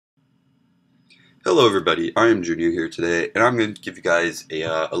Hello everybody, I am Junior here today, and I'm going to give you guys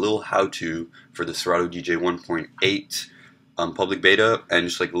a little how-to for the Serato DJ 1.8 public beta, and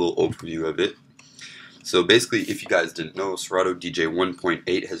just like a little overview of it. So basically, if you guys didn't know, Serato DJ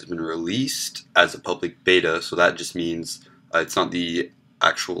 1.8 has been released as a public beta, so that just means it's not the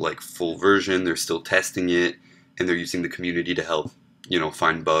actual like full version. They're still testing it, and they're using the community to help,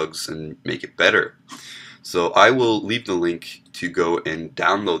 find bugs and make it better. So I will leave the link to go and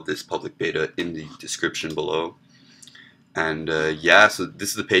download this public beta in the description below. And yeah, so this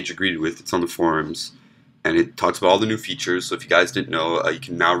is the page I greeted with. It's on the forums, and it talks about all the new features. So if you guys didn't know, you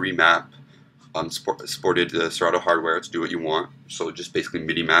can now remap supported Serato hardware to do what you want. So just basically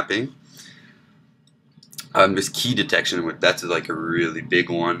MIDI mapping. There's key detection, that's like a really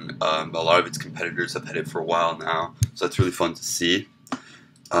big one. A lot of its competitors have had it for a while now, so that's really fun to see.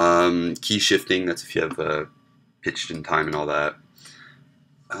 Key shifting, that's if you have pitched in time and all that.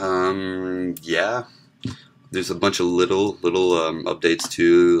 Yeah, there's a bunch of little updates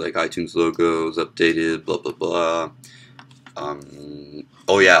too, like iTunes logos updated, blah blah blah.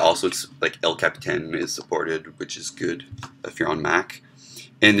 Oh yeah, also it's like El Capitan is supported, which is good if you're on Mac.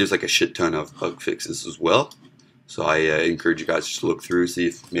 And there's like a shit ton of bug fixes as well. So I encourage you guys to look through, see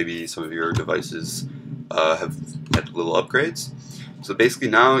if maybe some of your devices have had little upgrades. So basically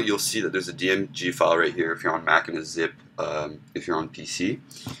now you'll see that there's a DMG file right here if you're on Mac, and a zip if you're on PC.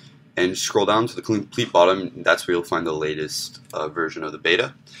 And scroll down to the complete bottom, and that's where you'll find the latest version of the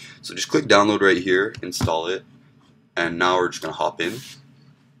beta. So just click download right here, install it, and now we're just going to hop in.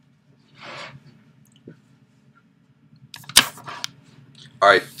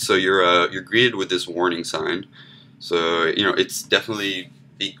 Alright, so you're greeted with this warning sign. So, it's definitely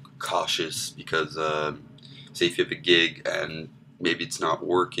be cautious because, say if you have a gig and maybe it's not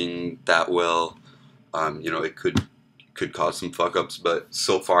working that well, it could cause some fuck-ups, but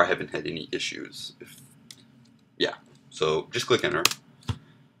so far I haven't had any issues. Yeah, so just click enter.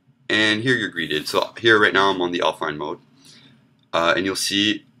 And here you're greeted. So here right now I'm on the offline mode. And you'll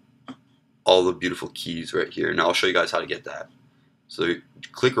see all the beautiful keys right here. Now I'll show you guys how to get that. So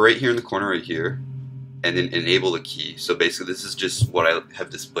click right here in the corner right here, and then enable the key. So basically this is just what I have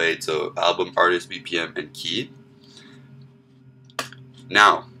displayed. So album, artist, BPM, and key.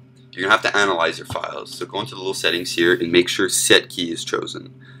 Now, you're going to have to analyze your files. So go into the little settings here and make sure set key is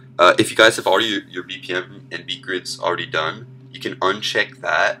chosen. If you guys have already your BPM and beat grids already done, you can uncheck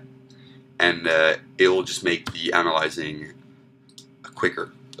that, and it will just make the analyzing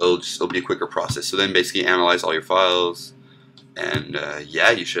quicker. It'll be a quicker process. So then basically analyze all your files, and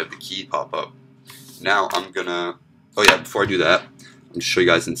yeah, you should have the key pop up. Now I'm gonna, oh yeah, before I do that, I'm gonna show you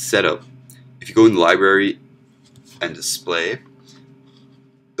guys in setup. If you go in the library and display,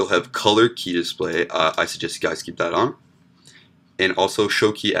 you'll have color key display. I suggest you guys keep that on. And also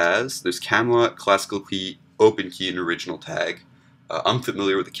show key as, there's Camelot, classical key, open key, and original tag. I'm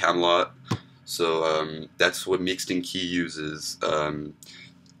familiar with the Camelot, so that's what mixed in key uses.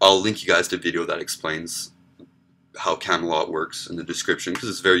 I'll link you guys to a video that explains how Camelot works in the description, because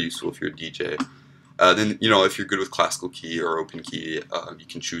it's very useful if you're a DJ. Then, if you're good with classical key or open key, you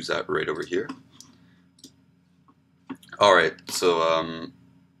can choose that right over here. Alright, so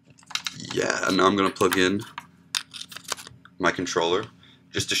yeah, now I'm going to plug in my controller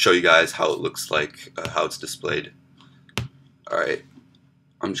just to show you guys how it looks like, how it's displayed. Alright,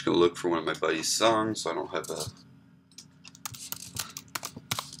 I'm just going to look for one of my buddy's songs so I don't have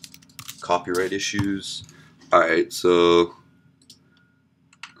copyright issues. Alright, so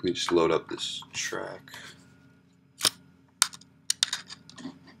let me just load up this track.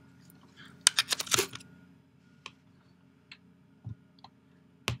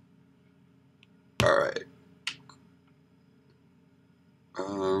 Alright.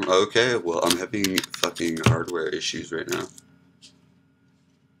 Okay, well, I'm having fucking hardware issues right now.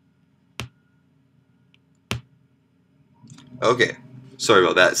 Okay, sorry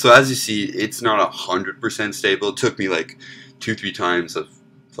about that. So as you see, it's not 100% stable. It took me like 2-3 times of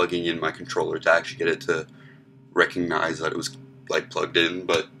plugging in my controller to actually get it to recognize that it was like plugged in,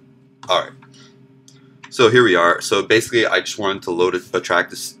 but alright. So here we are. So basically I just wanted to load a track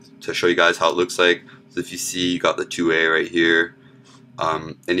to show you guys how it looks like. So if you see, you got the 2A right here.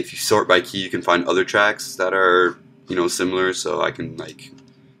 And if you sort by key, you can find other tracks that are, similar, so I can like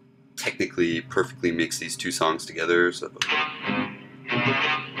technically perfectly mix these two songs together. So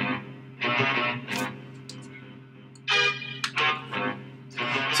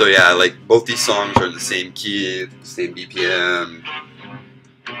yeah, like both these songs are in the same key, same BPM.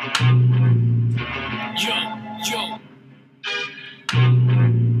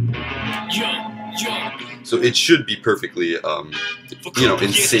 So it should be perfectly, you know,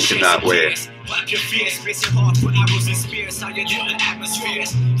 in sync in that way.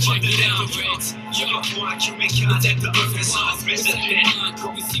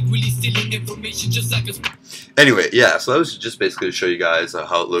 Anyway, yeah, so that was just basically to show you guys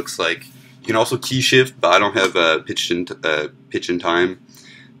how it looks like. You can also key shift, but I don't have pitch in time,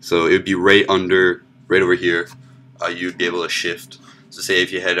 so it would be right over here. You'd be able to shift. So say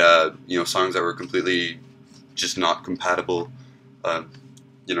if you had you know, songs that were completely just not compatible,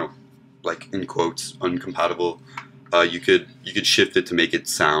 you know, like in quotes uncompatible, you could shift it to make it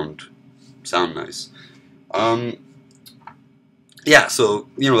sound nice. Yeah, so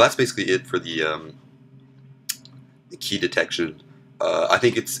you know, that's basically it for the key detection. I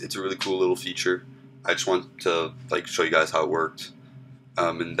think it's a really cool little feature. I just want to like show you guys how it worked,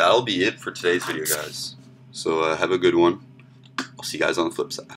 and that'll be it for today's video, guys. So have a good one. I'll see you guys on the flip side.